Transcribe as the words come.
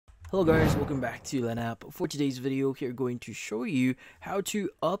Hello guys, welcome back to LANapp. For today's video, we're going to show you how to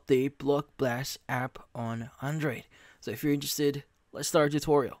update Block Blast app on Android. So if you're interested, let's start our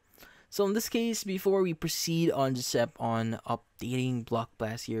tutorial. So in this case, before we proceed on the step on updating Block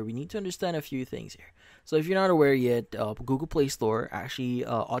Blast here, we need to understand a few things here. So if you're not aware yet, Google Play Store actually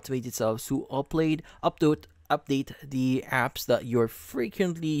automates itself to update the apps that you're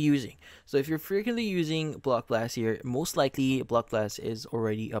frequently using. So if you're frequently using Block Blast here, most likely Block Blast is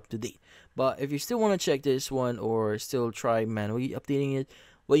already up to date. But if you still want to check this one or still try manually updating it,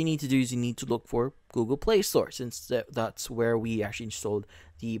 what you need to do is you need to look for Google Play Store, since that's where we actually installed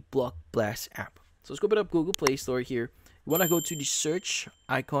the Block Blast app. So let's open up Google Play Store here. You want to go to the search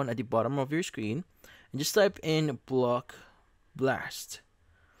icon at the bottom of your screen and just type in Block Blast.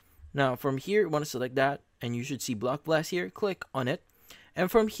 Now from here, you want to select that and you should see Block Blast here. Click on it.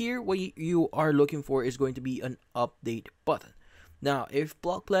 And from here, what you are looking for is going to be an update button. Now, if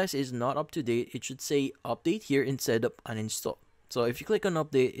Block Blast is not up to date, it should say update here instead of uninstall. So if you click on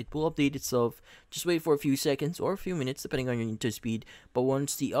update, it will update itself. Just wait for a few seconds or a few minutes depending on your internet speed. But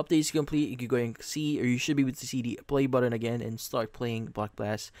once the update is complete, you can go and see, or you should be able to see the play button again and start playing Block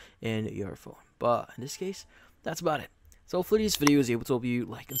Blast in your phone. But in this case, that's about it. So hopefully this video is able to help you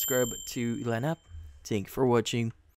like and subscribe to LANapp. Thank you for watching.